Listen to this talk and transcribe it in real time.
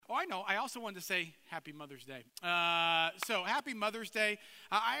I know. I also wanted to say Happy Mother's Day. So Happy Mother's Day.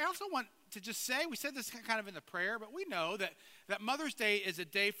 I also want to just say, we said this kind of in the prayer, but we know that Mother's Day is a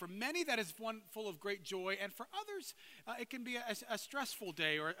day for many that is one full of great joy, and for others, it can be a stressful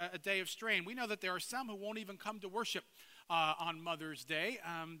day or a day of strain. We know that there are some who won't even come to worship on Mother's Day,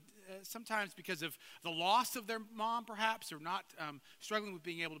 sometimes because of the loss of their mom, perhaps, or not struggling with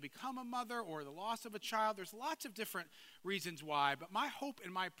being able to become a mother, or the loss of a child. There's lots of different reasons why, but my hope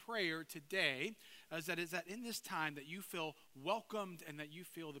and my prayer today is that in this time that you feel welcomed and that you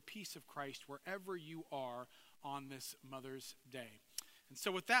feel the peace of Christ wherever you are on this Mother's Day. And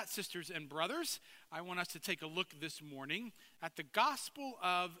so with that, sisters and brothers, I want us to take a look this morning at the Gospel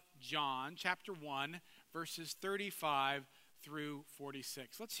of John, chapter 1, verses 35 through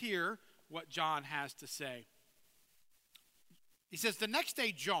 46. Let's hear what John has to say. He says, the next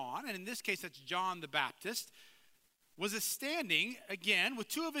day John, and in this case that's John the Baptist, was standing again with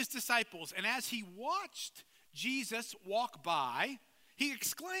two of his disciples, and as he watched Jesus walk by, he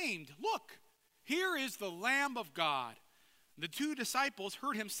exclaimed, "Look, here is the Lamb of God." The two disciples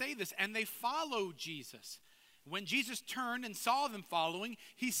heard him say this, and they followed Jesus. When Jesus turned and saw them following,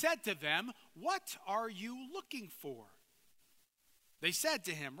 he said to them, "What are you looking for?" They said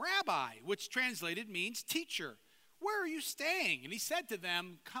to him, "Rabbi," which translated means teacher, "where are you staying?" And he said to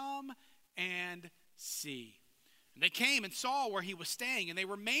them, "Come and see." And they came and saw where he was staying, and they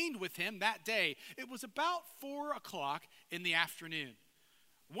remained with him that day. It was about 4:00 in the afternoon.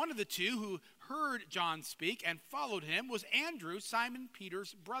 One of the two who heard John speak and followed him was Andrew, Simon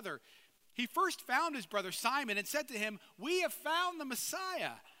Peter's brother. He first found his brother Simon and said to him, "We have found the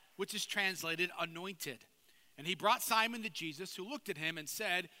Messiah," which is translated anointed. And he brought Simon to Jesus, who looked at him and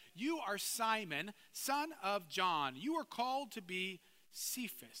said, "You are Simon, son of John. You are called to be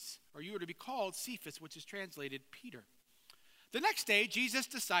Cephas," or you are to be called Cephas, which is translated Peter. The next day, Jesus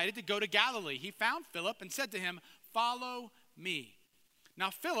decided to go to Galilee. He found Philip and said to him, "Follow me." Now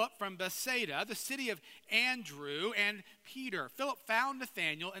Philip from Bethsaida, the city of Andrew and Peter. Philip found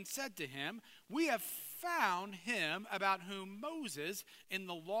Nathanael and said to him, "We have found him about whom Moses in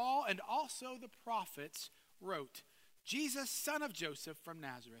the law and also the prophets wrote, Jesus, son of Joseph from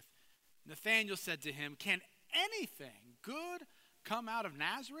Nazareth." Nathanael said to him, "Can anything good come out of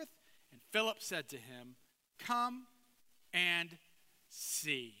Nazareth?" And Philip said to him, "Come and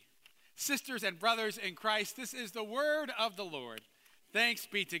see." Sisters and brothers in Christ, this is the word of the Lord. Thanks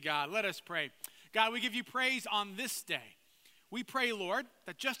be to God. Let us pray. God, we give you praise on this day. We pray, Lord,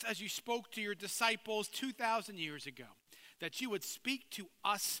 that just as you spoke to your disciples 2,000 years ago, that you would speak to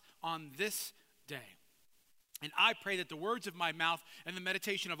us on this day. And I pray that the words of my mouth and the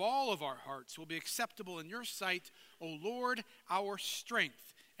meditation of all of our hearts will be acceptable in your sight, O Lord, our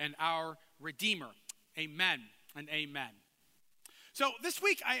strength and our Redeemer. Amen and amen. So this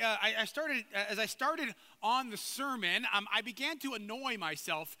week, as I started on the sermon, I began to annoy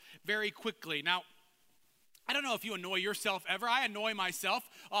myself very quickly. Now, I don't know if you annoy yourself ever. I annoy myself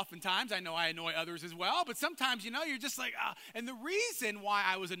oftentimes. I know I annoy others as well. But sometimes, you're just like, And the reason why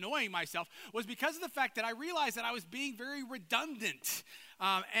I was annoying myself was because of the fact that I realized that I was being very redundant.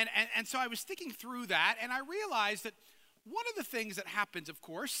 And so I was thinking through that, and I realized that one of the things that happens, of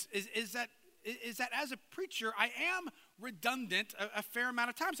course, is that as a preacher, I am redundant a fair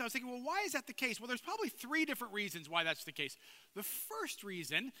amount of times. So I was thinking, well, why is that the case? Well, there's probably three different reasons why that's the case. The first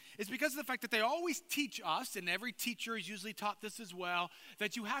reason is because of the fact that they always teach us, and every teacher is usually taught this as well,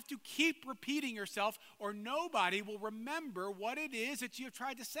 that you have to keep repeating yourself or nobody will remember what it is that you have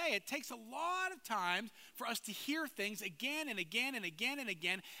tried to say. It takes a lot of time for us to hear things again and again and again and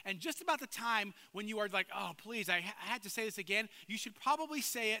again, and just about the time when you are like, oh, please, I had to say this again, you should probably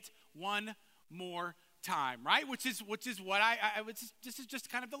say it one more time, right? Which is what this is just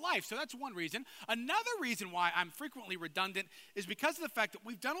kind of the life. So that's one reason. Another reason why I'm frequently redundant is because of the fact that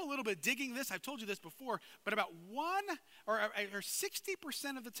we've done a little bit of digging this. I've told you this before, but about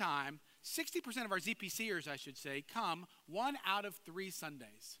 60% of the time, 60% of our ZPCers, I should say, come 1 out of 3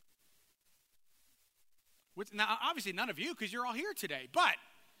 Sundays. Now, obviously none of you, because you're all here today, but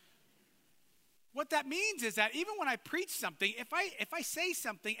what that means is that even when I preach something, if I say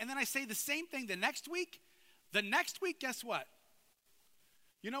something and then I say the same thing the next week, guess what?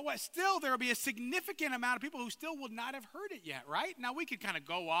 You know what? Still, there will be a significant amount of people who still would not have heard it yet, right? Now, we could kind of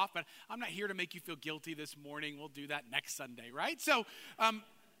go off, but I'm not here to make you feel guilty this morning. We'll do that next Sunday, right? So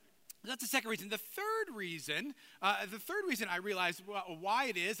that's the second reason. The third reason I realize why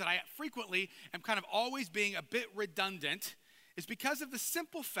it is that I frequently am kind of always being a bit redundant is because of the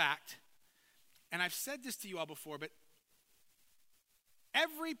simple fact, and I've said this to you all before, but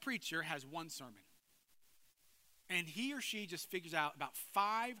every preacher has one sermon. And he or she just figures out about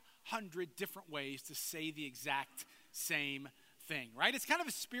 500 different ways to say the exact same thing, right? It's kind of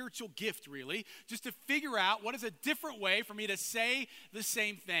a spiritual gift, really, just to figure out what is a different way for me to say the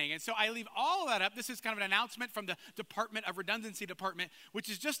same thing. And so I leave all of that up. This is kind of an announcement from the Department of Redundancy Department, which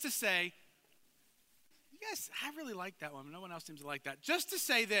is just to say, you guys, I really like that one. No one else seems to like that. Just to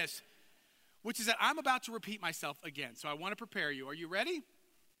say this, which is that I'm about to repeat myself again. So I want to prepare you. Are you ready?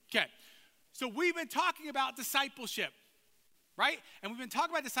 Okay. So we've been talking about discipleship, right? And we've been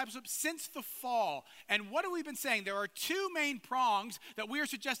talking about discipleship since the fall. And what have we been saying? There are two main prongs that we are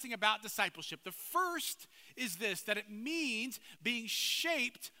suggesting about discipleship. The first is this, that it means being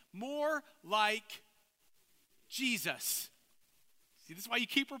shaped more like Jesus. See, this is why you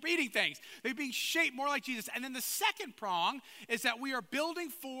keep repeating things. They're being shaped more like Jesus. And then the second prong is that we are building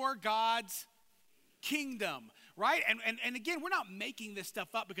for God's kingdom, right? And again, we're not making this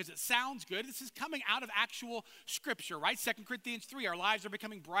stuff up because it sounds good. This is coming out of actual scripture, right? 2 Corinthians 3, our lives are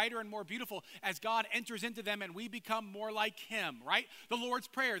becoming brighter and more beautiful as God enters into them and we become more like him, right? The Lord's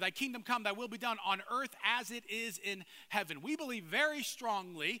Prayer, thy kingdom come, thy will be done on earth as it is in heaven. We believe very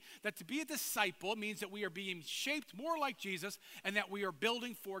strongly that to be a disciple means that we are being shaped more like Jesus and that we are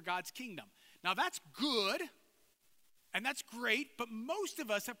building for God's kingdom. Now that's good. And that's great, but most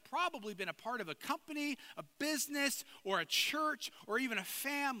of us have probably been a part of a company, a business, or a church, or even a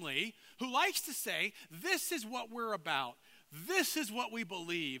family who likes to say, this is what we're about. This is what we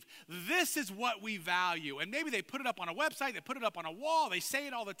believe. This is what we value. And maybe they put it up on a website, they put it up on a wall, they say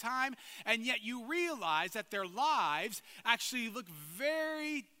it all the time, and yet you realize that their lives actually look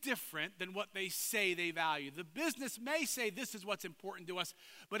very different than what they say they value. The business may say this is what's important to us,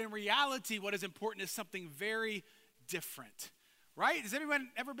 but in reality, what is important is something very different, right? Has anyone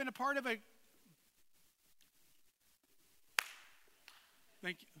ever been a part of a...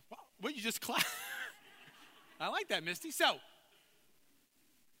 Thank you. Well, you just clapped. I like that, Misty. So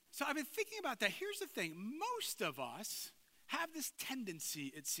I've been thinking about that. Here's the thing. Most of us have this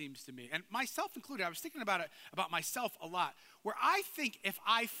tendency, it seems to me, and myself included, I was thinking about it, about myself a lot, where I think if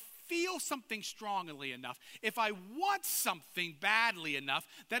I feel something strongly enough, if I want something badly enough,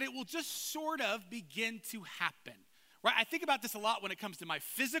 that it will just sort of begin to happen. Right? I think about this a lot when it comes to my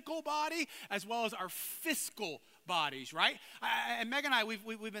physical body as well as our fiscal bodies, right? And Meg and I,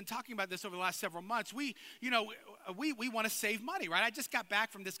 we've been talking about this over the last several months. We want to save money, right? I just got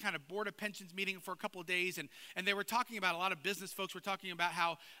back from this kind of board of pensions meeting for a couple of days, and they were talking about, a lot of business folks were talking about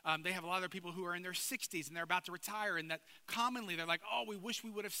how they have a lot of their people who are in their 60s and they're about to retire, and that commonly they're like, oh, we wish we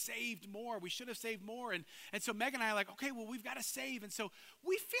would have saved more. We should have saved more. And so Meg and I are like, okay, well, we've got to save. And so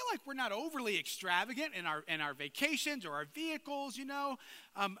we feel like we're not overly extravagant in our vacations or our vehicles,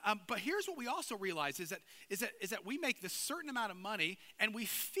 but here's what we also realize is that we make this certain amount of money and we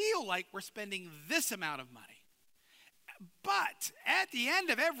feel like we're spending this amount of money. But at the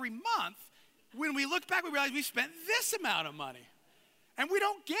end of every month, when we look back, we realize we spent this amount of money. And we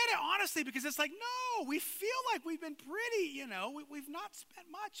don't get it, honestly, because it's like, no, we feel like we've been pretty, we've not spent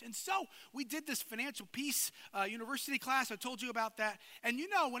much. And so we did this financial peace university class. I told you about that. And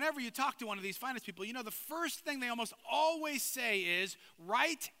whenever you talk to one of these finance people, the first thing they almost always say is,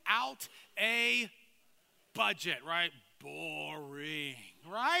 write out a budget, right? Boring,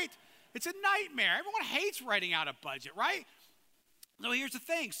 right? It's a nightmare. Everyone hates writing out a budget, right? No, here's the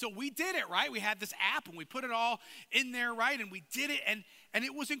thing. So we did it, right? We had this app and we put it all in there, right? And we did it, and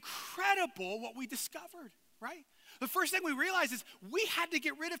it was incredible what we discovered, right? The first thing we realized is we had to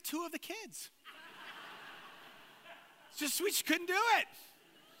get rid of 2 of the kids. We just couldn't do it.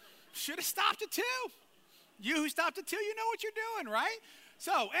 Should have stopped at 2. You who stopped at 2, you know what you're doing, right?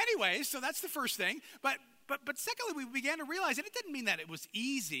 So anyways, so that's the first thing. But secondly, we began to realize, and it didn't mean that it was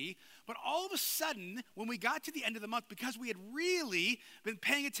easy, but all of a sudden, when we got to the end of the month, because we had really been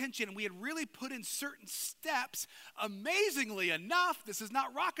paying attention and we had really put in certain steps, amazingly enough, this is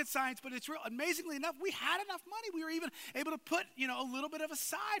not rocket science, but it's real, amazingly enough, we had enough money. We were even able to put, a little bit of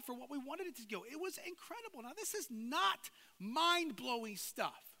aside for what we wanted it to go. It was incredible. Now, this is not mind-blowing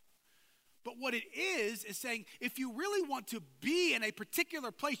stuff. But what it is saying, if you really want to be in a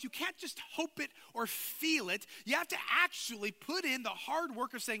particular place, you can't just hope it or feel it. You have to actually put in the hard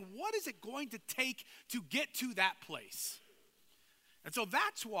work of saying, what is it going to take to get to that place? And so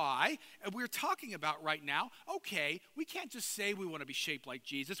that's why we're talking about right now, okay, we can't just say we want to be shaped like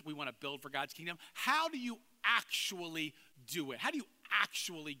Jesus. We want to build for God's kingdom. How do you actually do it? How do you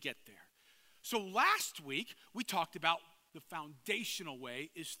actually get there? So last week, we talked about the foundational way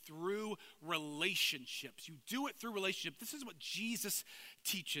is through relationships. You do it through relationship. This is what Jesus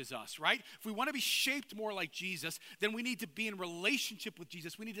teaches us, right? If we want to be shaped more like Jesus, then we need to be in relationship with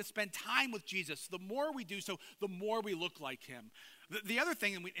Jesus. We need to spend time with Jesus. The more we do so, the more we look like him. The other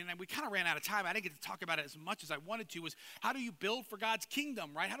thing, and we kind of ran out of time, I didn't get to talk about it as much as I wanted to, was how do you build for God's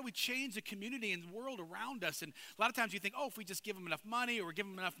kingdom, right? How do we change the community and the world around us? And a lot of times you think, oh, if we just give them enough money or give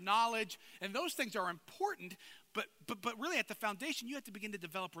them enough knowledge, and those things are important, but really at the foundation, you have to begin to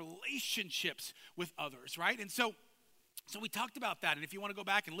develop relationships with others, right? And so we talked about that, and if you want to go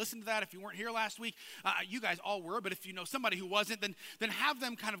back and listen to that, if you weren't here last week, you guys all were, but if you know somebody who wasn't, then have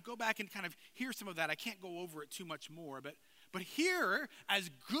them kind of go back and kind of hear some of that. I can't go over it too much more, but here, as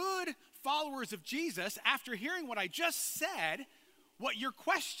good followers of Jesus, after hearing what I just said, what your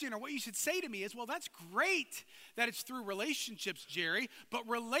question or what you should say to me is, well, that's great that it's through relationships, Jerry, but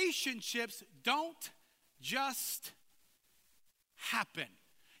relationships don't just happen.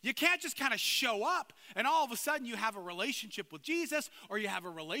 You can't just kind of show up and all of a sudden you have a relationship with Jesus or you have a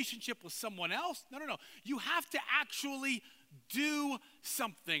relationship with someone else. No. You have to actually do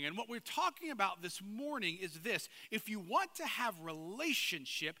something. And what we're talking about this morning is this. If you want to have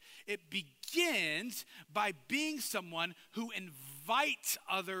relationship, it begins by being someone who invites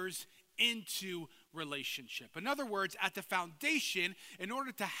others into relationship. In other words, at the foundation, in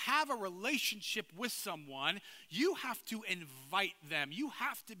order to have a relationship with someone, you have to invite them. You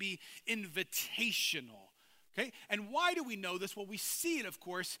have to be invitational. Okay? And why do we know this? Well, we see it, of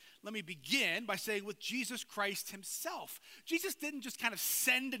course, let me begin by saying with Jesus Christ himself. Jesus didn't just kind of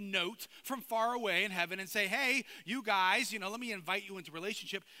send a note from far away in heaven and say, hey, you guys, let me invite you into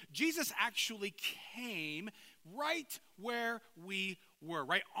relationship. Jesus actually came right where we were,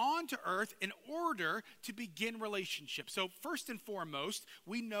 right onto earth in order to begin relationship. So first and foremost,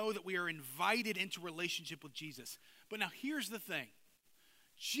 we know that we are invited into relationship with Jesus. But now here's the thing.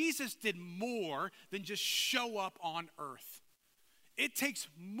 Jesus did more than just show up on earth. It takes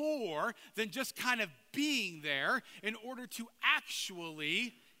more than just kind of being there in order to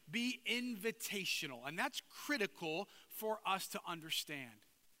actually be invitational. And that's critical for us to understand.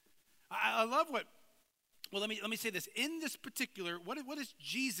 I love let me say this. In this particular, what does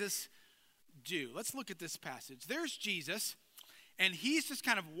Jesus do? Let's look at this passage. There's Jesus, and he's just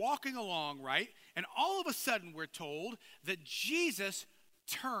kind of walking along, right? And all of a sudden, we're told that Jesus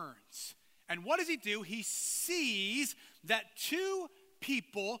turns. And what does he do? He sees that two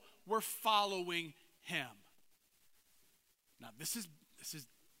people were following him. Now, this is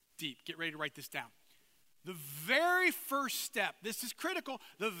deep. Get ready to write this down. The very first step, this is critical,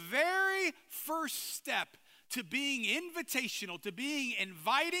 the very first step to being invitational, to being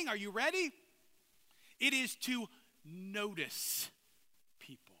inviting, are you ready? It is to notice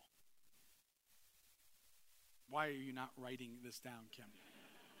people. Why are you not writing this down, Kim?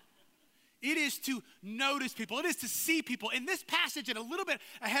 It is to notice people. It is to see people. In this passage, and a little bit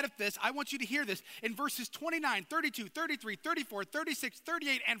ahead of this, I want you to hear this. In verses 29, 32, 33, 34, 36,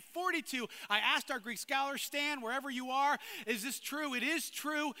 38, and 42, I asked our Greek scholars, Stan, wherever you are, is this true? It is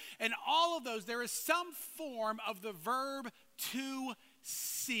true. In all of those, there is some form of the verb to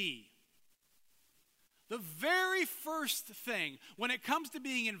see. The very first thing when it comes to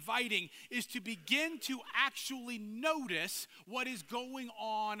being inviting is to begin to actually notice what is going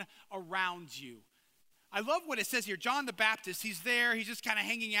on around you. I love what it says here. John the Baptist, he's there, he's just kind of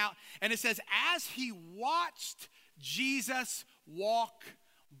hanging out. And it says, as he watched Jesus walk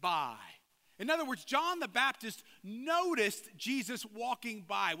by. In other words, John the Baptist noticed Jesus walking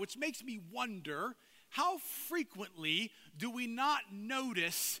by, which makes me wonder, how frequently do we not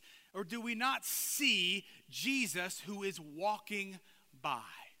notice or do we not see Jesus who is walking by?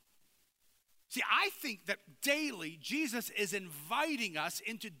 See, I think that daily Jesus is inviting us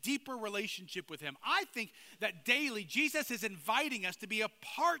into deeper relationship with him. I think that daily Jesus is inviting us to be a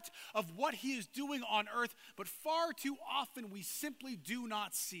part of what he is doing on earth, but far too often we simply do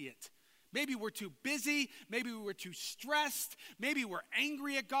not see it. Maybe we're too busy, maybe we're too stressed, maybe we're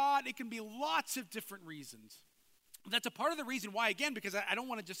angry at God. It can be lots of different reasons. That's a part of the reason why, again, because I don't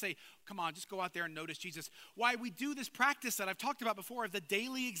want to just say, come on, just go out there and notice Jesus. Why we do this practice that I've talked about before of the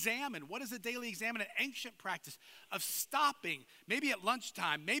daily examine. What is the daily examine? An ancient practice of stopping, maybe at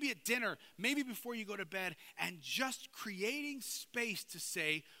lunchtime, maybe at dinner, maybe before you go to bed, and just creating space to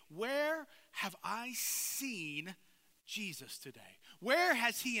say, where have I seen Jesus today? Where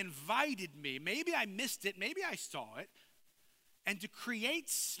has he invited me? Maybe I missed it, maybe I saw it. And to create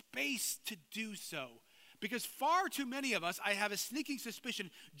space to do so. Because far too many of us, I have a sneaking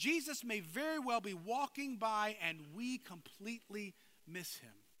suspicion, Jesus may very well be walking by and we completely miss him.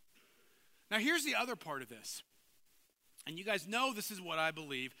 Now here's the other part of this. And you guys know this is what I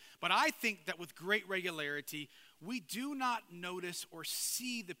believe, but I think that with great regularity, we do not notice or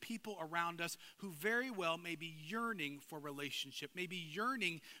see the people around us who very well may be yearning for relationship, may be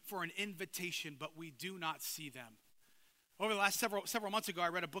yearning for an invitation, but we do not see them. Over the last several months ago, I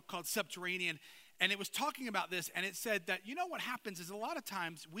read a book called Subterranean, and it was talking about this, and it said that, you know what happens is a lot of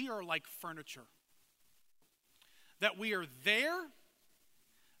times we are like furniture. That we are there,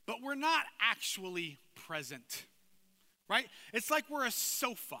 but we're not actually present, right? It's like we're a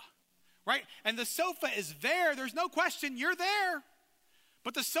sofa, right? And the sofa is there. There's no question you're there.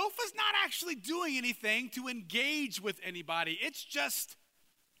 But the sofa's not actually doing anything to engage with anybody. It's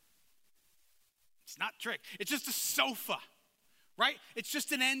not trick. It's just a sofa, right? It's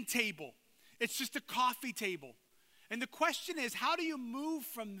just an end table. It's just a coffee table. And the question is, how do you move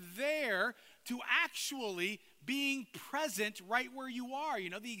from there to actually being present right where you are? You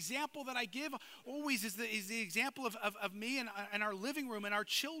know, the example that I give always is the example of me and our living room and our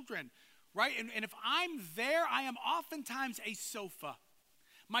children, right? And if I'm there, I am oftentimes a sofa.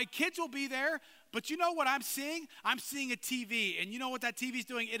 My kids will be there, but you know what I'm seeing? I'm seeing a TV. And you know what that TV is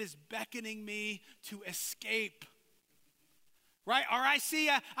doing? It is beckoning me to escape, right? Or I see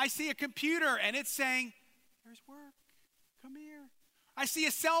a computer and it's saying, there's work. Come here. I see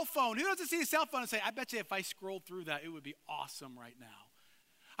a cell phone. Who doesn't see a cell phone and say, I bet you if I scrolled through that, it would be awesome right now.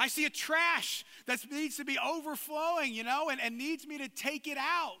 I see a trash that needs to be overflowing, you know, and needs me to take it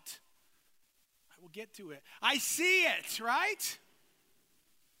out. I will get to it. I see it, right?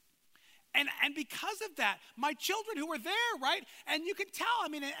 And because of that, my children who are there, right? And you can tell, I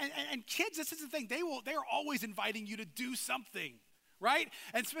mean, and kids, this is the thing, they are always inviting you to do something. Right?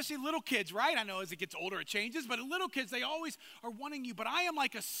 And especially little kids, right? I know as it gets older it changes, but little kids, they always are wanting you. But I am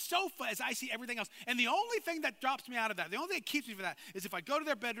like a sofa as I see everything else. And the only thing that drops me out of that, the only thing that keeps me from that is if I go to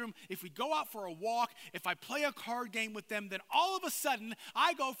their bedroom, if we go out for a walk, if I play a card game with them, then all of a sudden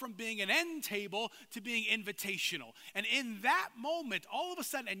I go from being an end table to being invitational. And in that moment, all of a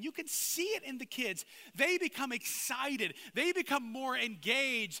sudden, and you can see it in the kids, they become excited. They become more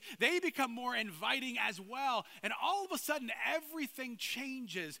engaged. They become more inviting as well. And all of a sudden, everything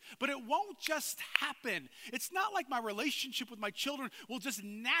changes, but it won't just happen. It's not like my relationship with my children will just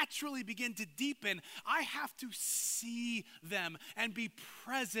naturally begin to deepen. I have to see them and be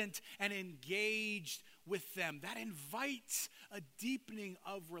present and engaged with them. That invites a deepening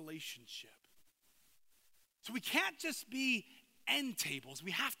of relationship. So we can't just be end tables.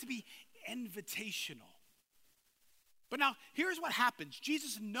 We have to be invitational. But now, here's what happens.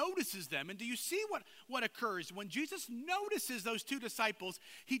 Jesus notices them, and do you see what occurs? When Jesus notices those two disciples,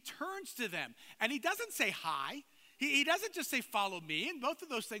 he turns to them, and he doesn't say hi. He doesn't just say, follow me, and both of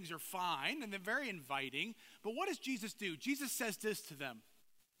those things are fine, and they're very inviting. But what does Jesus do? Jesus says this to them.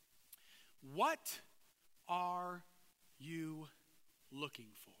 What are you looking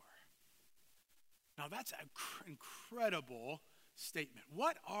for? Now, that's an incredible statement.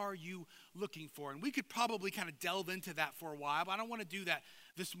 What are you looking for? And we could probably kind of delve into that for a while, but I don't want to do that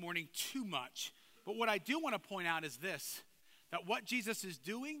this morning too much. But what I do want to point out is this, that what Jesus is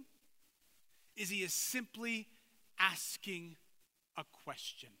doing is he is simply asking a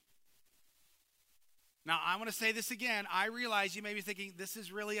question. Now, I want to say this again. I realize you may be thinking, this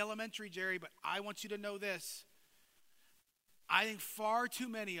is really elementary, Jerry, but I want you to know this. I think far too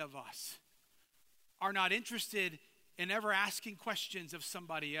many of us are not interested in ever asking questions of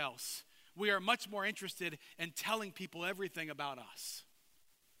somebody else. We are much more interested in telling people everything about us.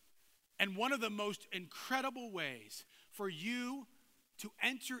 And one of the most incredible ways for you to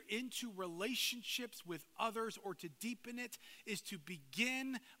enter into relationships with others or to deepen it is to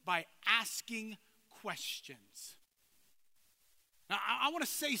begin by asking questions. Now, I want to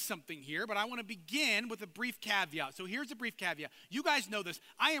say something here, but I want to begin with a brief caveat. So here's a brief caveat. You guys know this.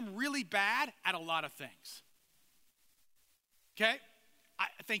 I am really bad at a lot of things. Okay?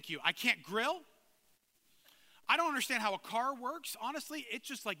 Thank you. I can't grill. I don't understand how a car works. Honestly, it's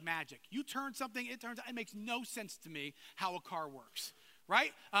just like magic. You turn something, it makes no sense to me how a car works,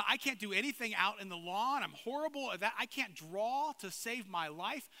 right? I can't do anything out in the lawn. I'm horrible at that. I can't draw to save my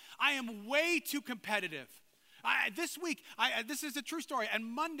life. I am way too competitive. This week, this is a true story. On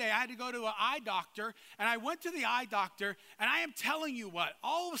Monday, I had to go to an eye doctor, and I went to the eye doctor, and I am telling you what,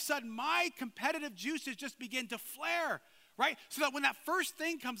 all of a sudden, my competitive juices just begin to flare. Right? So that when that first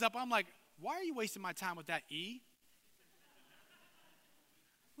thing comes up, I'm like, why are you wasting my time with that E?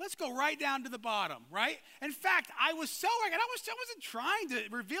 Let's go right down to the bottom, right? In fact, I was so like, and I wasn't trying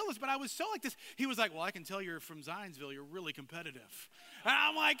to reveal this, but I was so like this. He was like, well, I can tell you're from Zionsville. You're really competitive. And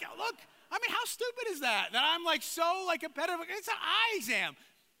I'm like, look, I mean, how stupid is that? That I'm like so like competitive. It's an eye exam.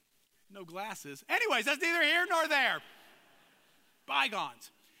 No glasses. Anyways, that's neither here nor there.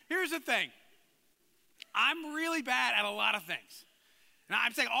 bygones. Here's the thing. I'm really bad at a lot of things. Now,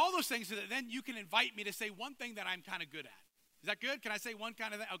 I'm saying all those things so that then you can invite me to say one thing that I'm kind of good at. Is that good? Can I say one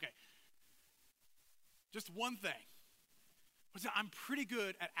kind of thing? Okay. Just one thing. I'm pretty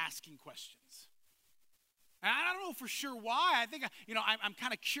good at asking questions. And I don't know for sure why. I think, I'm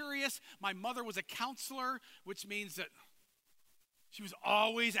kind of curious. My mother was a counselor, which means that she was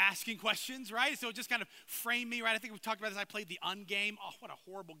always asking questions, right? So it just kind of framed me, right? I think we talked about this. I played the Ungame. Oh, what a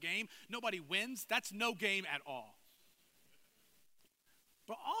horrible game. Nobody wins. That's no game at all.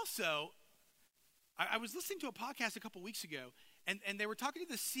 But also, I was listening to a podcast a couple weeks ago, and they were talking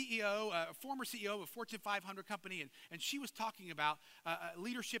to the CEO, a former CEO of a Fortune 500 company, and she was talking about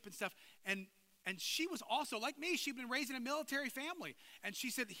leadership and stuff. And she was also, like me, she'd been raised in a military family. And she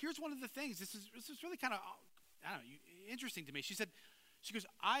said, here's one of the things. This is really kind of, interesting to me. She goes,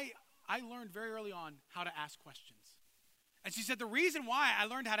 I learned very early on how to ask questions. And she said, the reason why I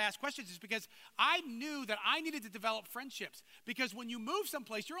learned how to ask questions is because I knew that I needed to develop friendships. Because when you move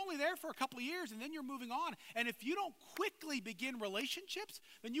someplace, you're only there for a couple of years and then you're moving on. And if you don't quickly begin relationships,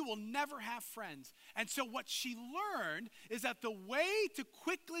 then you will never have friends. And so what she learned is that the way to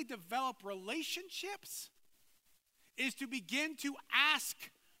quickly develop relationships is to begin to ask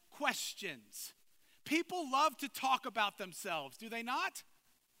questions. People love to talk about themselves, do they not?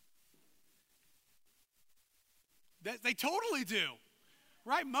 They totally do,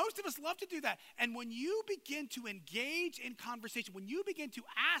 right? Most of us love to do that. And when you begin to engage in conversation, when you begin to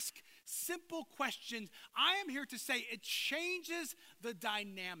ask simple questions, I am here to say it changes the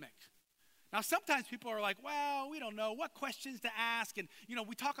dynamic. Now, sometimes people are like, well, we don't know what questions to ask. And,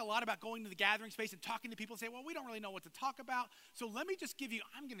 we talk a lot about going to the gathering space and talking to people and say, well, we don't really know what to talk about. So let me just give you,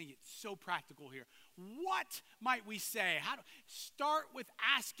 I'm going to get so practical here. What might we say? Start with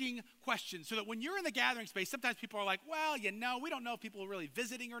asking questions so that when you're in the gathering space, sometimes people are like, well, we don't know if people are really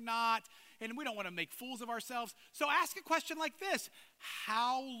visiting or not. And we don't want to make fools of ourselves. So ask a question like this.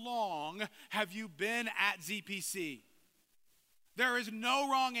 How long have you been at ZPC? There is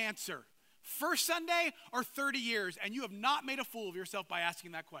no wrong answer. First Sunday or 30 years, and you have not made a fool of yourself by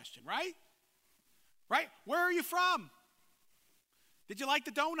asking that question, right? Right? Where are you from? Did you like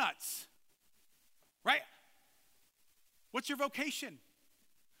the donuts? Right? What's your vocation?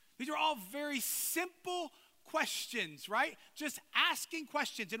 These are all very simple questions, right? Just asking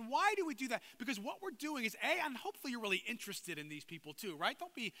questions. And why do we do that? Because what we're doing is, and hopefully you're really interested in these people too, right?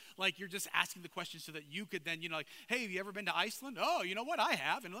 Don't be like you're just asking the questions so that you could then, hey, have you ever been to Iceland? Oh, you know what? I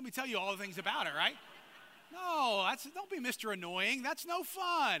have. And let me tell you all the things about it, right? No, don't be Mr. Annoying. That's no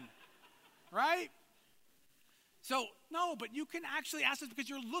fun, right? So, no, but you can actually ask this because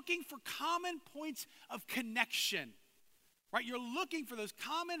you're looking for common points of connection. Right? You're looking for those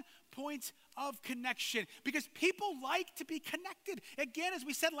common points of connection because people like to be connected. Again, as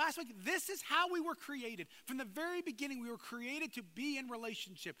we said last week, this is how we were created. From the very beginning, we were created to be in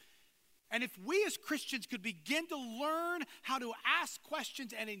relationship. And if we as Christians could begin to learn how to ask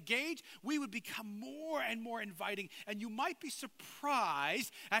questions and engage, we would become more and more inviting. And you might be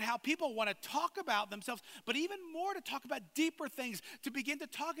surprised at how people want to talk about themselves, but even more to talk about deeper things, to begin to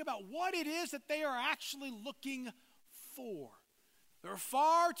talk about what it is that they are actually looking for. There are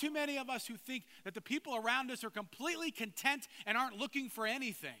far too many of us who think that the people around us are completely content and aren't looking for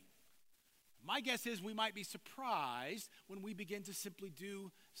anything. My guess is we might be surprised when we begin to simply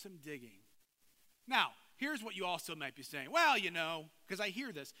do some digging. Now, here's what you also might be saying. Well, because I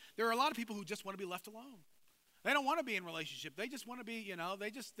hear this, there are a lot of people who just want to be left alone. They don't want to be in relationship. They just want to be,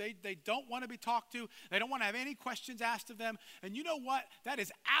 they don't want to be talked to. They don't want to have any questions asked of them. And you know what? That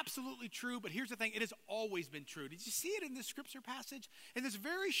is absolutely true. But here's the thing. It has always been true. Did you see it in this scripture passage? In this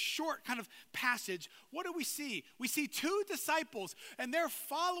very short kind of passage, what do we see? We see two disciples, and they're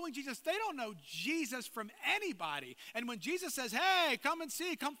following Jesus. They don't know Jesus from anybody. And when Jesus says, hey, come and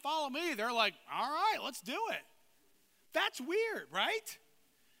see, come follow me, they're like, all right, let's do it. That's weird, right?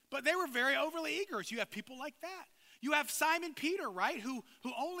 But they were very overly eager. So you have people like that. You have Simon Peter, right, who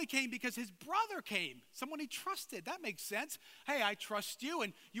only came because his brother came, someone he trusted. That makes sense. Hey, I trust you,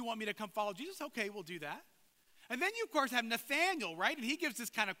 and you want me to come follow Jesus? Okay, we'll do that. And then you, of course, have Nathanael, right? And he gives this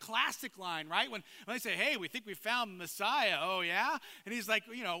kind of classic line, right? When they say, hey, we think we found Messiah. Oh, yeah? And he's like,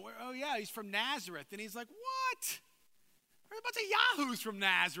 oh, yeah, he's from Nazareth. And he's like, what? There's a bunch of yahoos from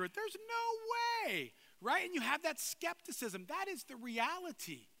Nazareth. There's no way, right? And you have that skepticism. That is the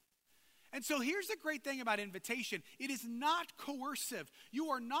reality. And so here's the great thing about invitation. It is not coercive. You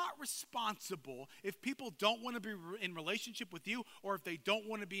are not responsible if people don't want to be in relationship with you or if they don't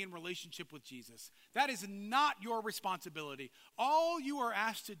want to be in relationship with Jesus. That is not your responsibility. All you are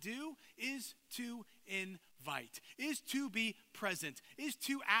asked to do is to invite. is to be present, is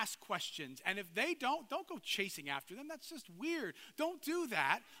to ask questions. And if they don't go chasing after them. That's just weird. Don't do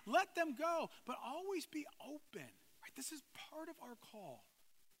that. Let them go, but always be open. Right? This is part of our call.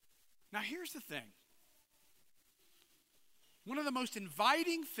 Now, here's the thing. One of the most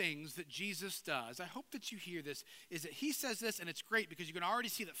inviting things that Jesus does, I hope that you hear this, is that he says this, and it's great because you can already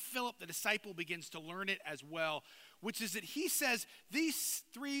see that Philip, the disciple, begins to learn it as well, which is that he says these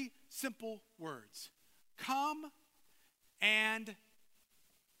three simple words: come and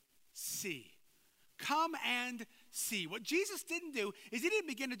see. Come and see. What Jesus didn't do is he didn't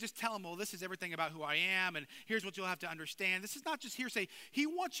begin to just tell him, well, this is everything about who I am, and here's what you'll have to understand. This is not just hearsay. He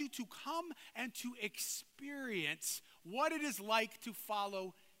wants you to come and to experience what it is like to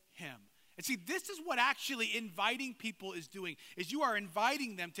follow him. And see, this is what actually inviting people is doing, is you are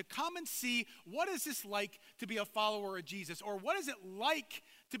inviting them to come and see what is this like to be a follower of Jesus, or what is it like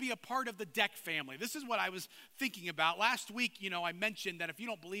to be a part of the Deck family. This is what I was thinking about. Last week, I mentioned that if you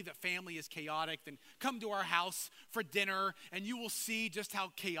don't believe that family is chaotic, then come to our house for dinner and you will see just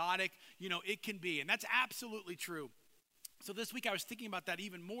how chaotic, it can be. And that's absolutely true. So this week I was thinking about that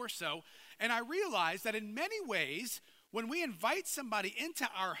even more so, and I realized that in many ways, when we invite somebody into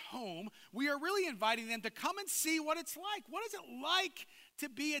our home, we are really inviting them to come and see what it's like. What is it like to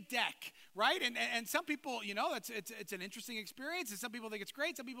be a Deck, right? And some people, it's an interesting experience, and some people think it's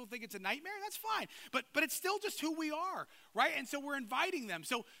great. Some people think it's a nightmare. That's fine, but it's still just who we are, right? And so we're inviting them.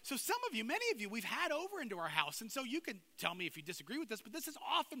 So some of you, many of you, we've had over into our house, and so you can tell me if you disagree with this, but this is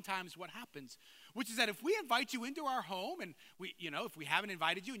oftentimes what happens, which is that if we invite you into our home, and we, if we haven't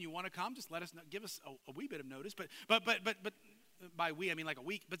invited you and you want to come, just let us know, give us a wee bit of notice. But by we I mean like a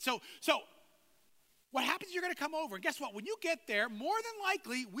week. But so what happens is you're going to come over, and guess what? When you get there, more than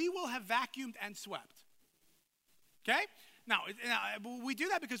likely, we will have vacuumed and swept. Okay? Now, we do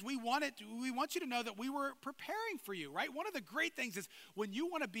that because we want you to know that we were preparing for you, right? One of the great things is when you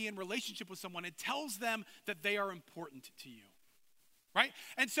want to be in relationship with someone, it tells them that they are important to you, right?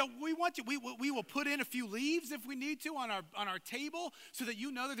 And so we will put in a few leaves if we need to on our table so that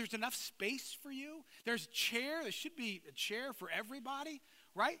you know that there's enough space for you. There's a chair. There should be a chair for everybody,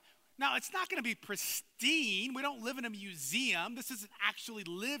 right? Now, it's not going to be pristine. We don't live in a museum. This is an actually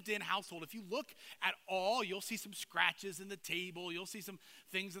lived-in household. If you look at all, you'll see some scratches in the table. You'll see some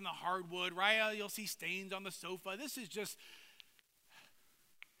things in the hardwood, right? You'll see stains on the sofa. This is just,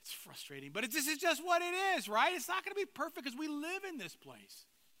 it's frustrating, but this is just what it is, right? It's not going to be perfect because we live in this place.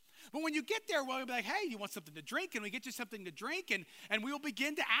 But when you get there, we'll be like, hey, you want something to drink? And we get you something to drink, and we will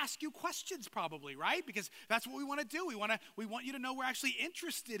begin to ask you questions probably, right? Because that's what we want to do. We want you to know we're actually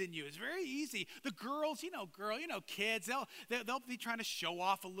interested in you. It's very easy. The girls, kids, they'll be trying to show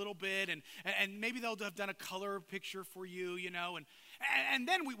off a little bit, and maybe they'll have done a color picture for you, and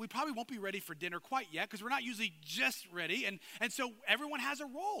then we probably won't be ready for dinner quite yet because we're not usually just ready. And so everyone has a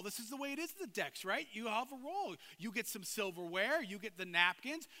role. This is the way it is at the Decks, right? You have a role. You get some silverware. You get the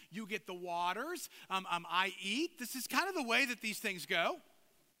napkins. You get the waters. I eat. This is kind of the way that these things go,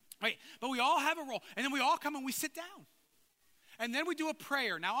 right? But we all have a role. And then we all come and we sit down. And then we do a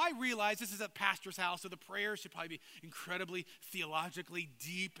prayer. Now, I realize this is a pastor's house, so the prayer should probably be incredibly theologically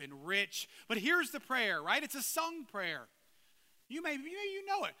deep and rich. But here's the prayer, right? It's a sung prayer. You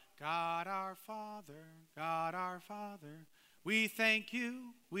know it. God our Father, we thank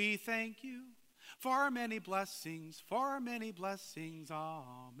you for our many blessings,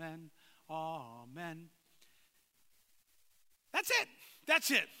 amen, amen. That's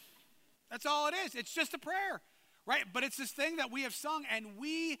it. That's all it is. It's just a prayer, right? But it's this thing that we have sung, and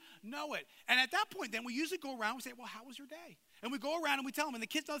we know it. And at that point, then we usually go around and say, well, how was your day? And we go around and we tell them, and the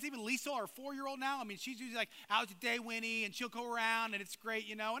kids know, even Lisa, our 4-year-old now, she's usually like, how's your day, Winnie? And she'll go around, and it's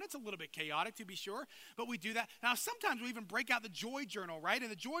great, and it's a little bit chaotic, to be sure, but we do that. Now, sometimes we even break out the Joy Journal, right?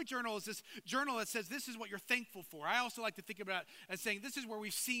 And the Joy Journal is this journal that says, this is what you're thankful for. I also like to think about it as saying, this is where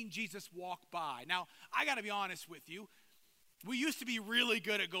we've seen Jesus walk by. Now, I got to be honest with you. We used to be really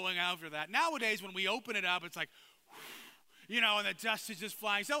good at going after that. Nowadays, when we open it up, it's like, and the dust is just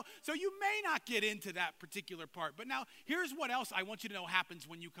flying. So you may not get into that particular part. But now, here's what else I want you to know happens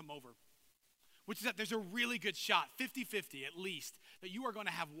when you come over, which is that there's a really good shot, 50-50 at least, that you are going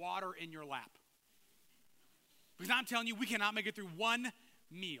to have water in your lap. Because I'm telling you, we cannot make it through one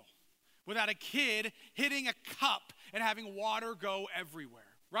meal without a kid hitting a cup and having water go everywhere,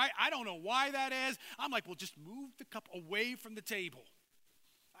 right? I don't know why that is. I'm like, well, just move the cup away from the table.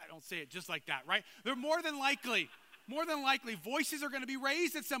 I don't say it just like that, right? They're more than likely. more than likely, voices are going to be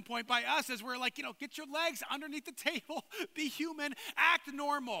raised at some point by us as we're like, get your legs underneath the table, be human, act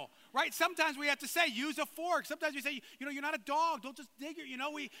normal, right? Sometimes we have to say, use a fork. Sometimes we say, you're not a dog. Don't just dig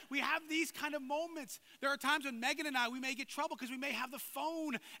it. We have these kind of moments. There are times when Megan and I, we may get trouble because we may have the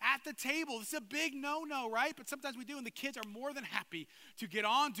phone at the table. This is a big no-no, right? But sometimes we do, and the kids are more than happy to get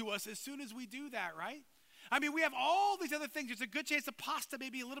on to us as soon as we do that, right? I mean, we have all these other things. There's a good chance the pasta may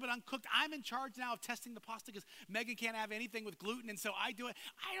be a little bit uncooked. I'm in charge now of testing the pasta because Megan can't have anything with gluten, and so I do it.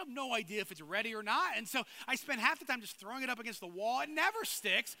 I have no idea if it's ready or not, and so I spend half the time just throwing it up against the wall. It never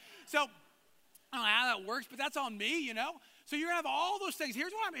sticks. So I don't know how that works, but that's on me, So you're going to have all those things.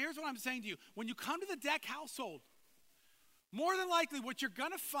 Here's what I'm saying to you. When you come to the Deck household, more than likely what you're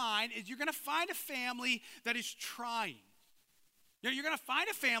going to find is you're going to find a family that is trying. You're going to find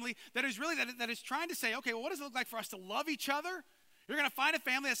a family that is really that is trying to say, okay, well, what does it look like for us to love each other? You're going to find a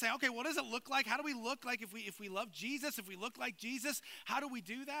family that's saying, okay, what does it look like? How do we look like if we love Jesus? If we look like Jesus, how do we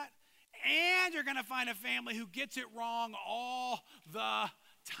do that? And you're going to find a family who gets it wrong all the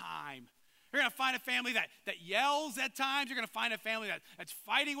time. You're going to find a family that yells at times. You're going to find a family that's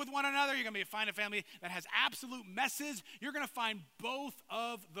fighting with one another. You're going to find a family that has absolute messes. You're going to find both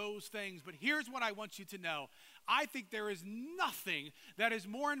of those things. But here's what I want you to know. I think there is nothing that is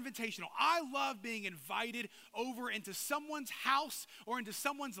more invitational. I love being invited over into someone's house or into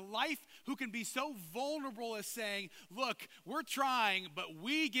someone's life who can be so vulnerable as saying, look, we're trying, but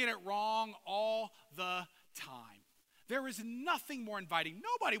we get it wrong all the time. There is nothing more inviting.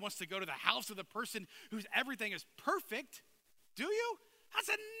 Nobody wants to go to the house of the person whose everything is perfect. Do you? That's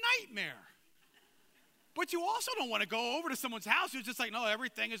a nightmare. But you also don't want to go over to someone's house who's just like, no,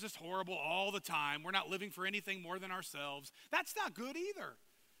 everything is just horrible all the time. We're not living for anything more than ourselves. That's not good either.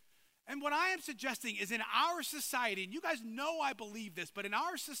 And what I am suggesting is in our society, and you guys know I believe this, but in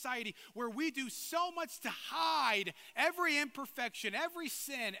our society where we do so much to hide every imperfection, every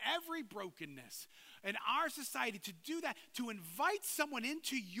sin, every brokenness, in our society to do that, to invite someone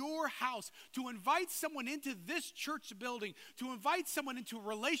into your house, to invite someone into this church building, to invite someone into a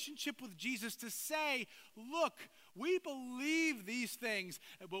relationship with Jesus, to say, look, we believe these things,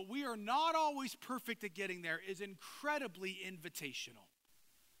 but we are not always perfect at getting there, is incredibly invitational.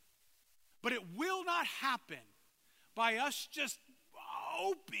 But it will not happen by us just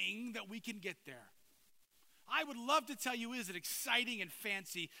hoping that we can get there. I would love to tell you, is it exciting and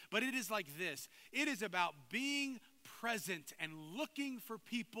fancy, but it is like this. It is about being present and looking for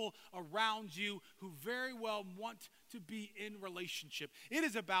people around you who very well want to be in relationship. It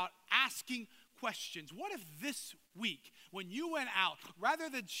is about asking questions. What if this week, when you went out, rather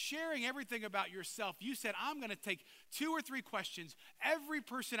than sharing everything about yourself, you said, I'm going to take 2 or 3 questions. Every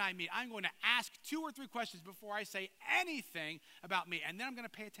person I meet, I'm going to ask 2 or 3 questions before I say anything about me, and then I'm going to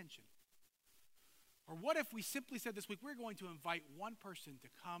pay attention. Or what if we simply said this week, we're going to invite one person to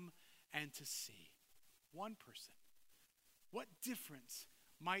come and to see. One person. What difference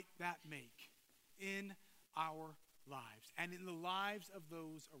might that make in our lives and in the lives of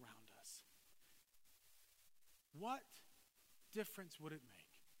those around us? What difference would it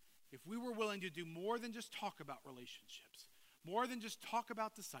make if we were willing to do more than just talk about relationships, more than just talk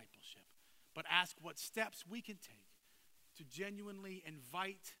about discipleship, but ask what steps we can take to genuinely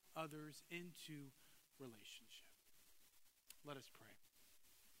invite others into relationship? Let us pray.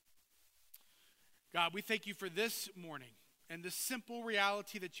 God, we thank you for this morning and the simple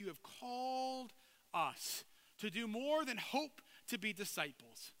reality that you have called us to do more than hope to be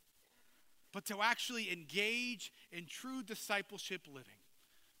disciples, but to actually engage in true discipleship living.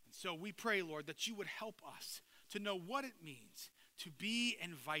 And so we pray, Lord, that you would help us to know what it means to be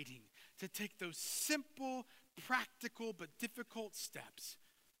inviting, to take those simple, practical, but difficult steps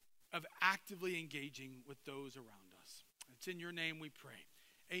of actively engaging with those around us. It's in your name we pray.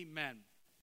 Amen.